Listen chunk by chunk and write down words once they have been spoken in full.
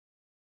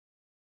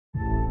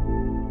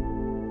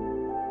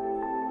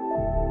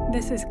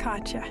This is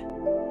Katia,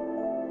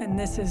 and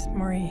this is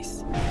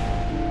Maurice.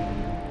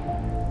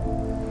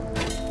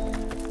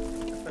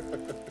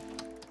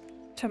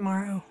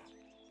 Tomorrow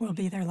will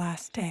be their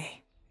last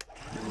day.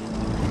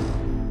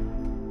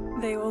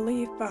 They will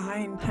leave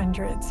behind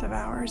hundreds of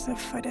hours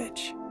of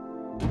footage,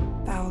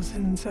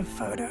 thousands of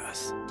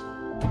photos,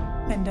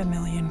 and a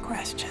million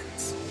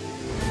questions.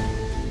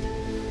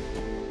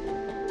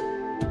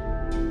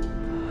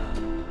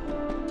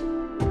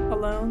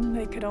 Alone,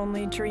 they could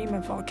only dream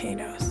of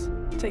volcanoes.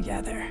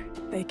 Together,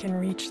 they can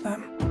reach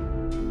them.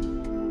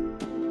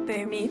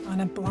 They meet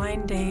on a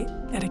blind date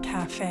at a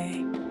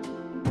cafe.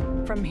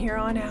 From here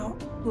on out,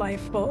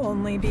 life will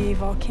only be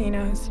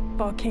volcanoes,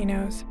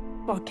 volcanoes,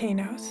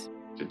 volcanoes.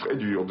 C'est très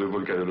dur, deux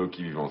volcanologues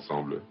qui vivent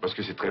ensemble, parce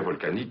que c'est très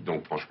volcanique,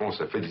 donc franchement,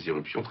 ça fait des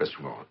éruptions très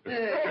souvent.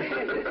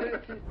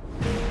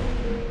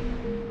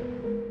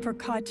 For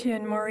Katia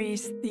and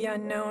Maurice, the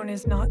unknown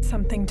is not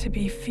something to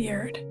be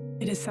feared.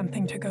 It is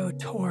something to go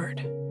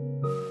toward.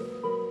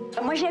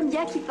 Moi, j'aime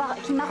bien qu'il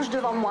marche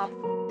devant moi.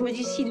 Je me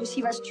dis,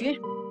 s'il va se tuer,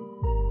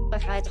 je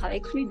préfère être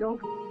avec lui,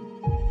 donc.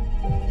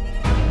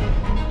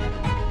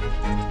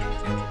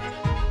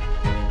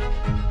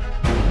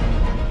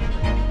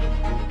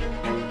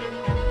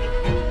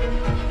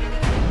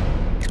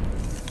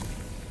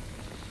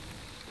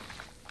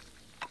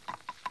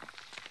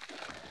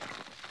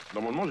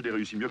 Normalement, j'ai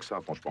réussi mieux que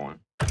ça, franchement. Hein.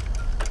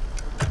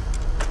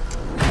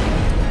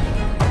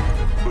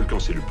 Le volcan,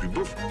 c'est le plus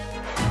beau,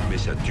 mais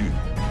ça tue.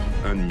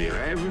 Un de mes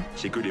rêves,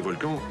 c'est que les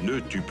volcans ne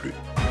tuent plus.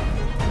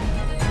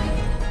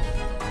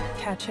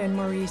 Katia and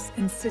Maurice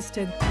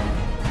insisted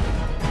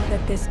that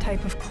this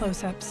type of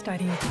close-up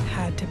study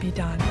had to be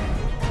done.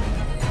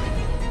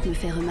 Me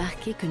fait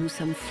remarquer que nous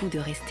sommes fous de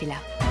rester là.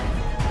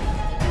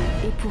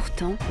 Et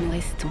pourtant, nous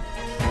restons.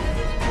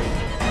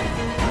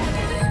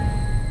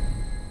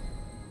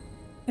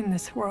 In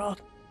this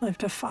world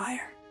lived a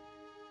fire,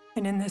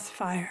 and in this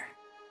fire,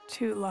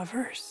 two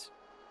lovers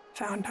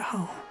found a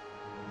home.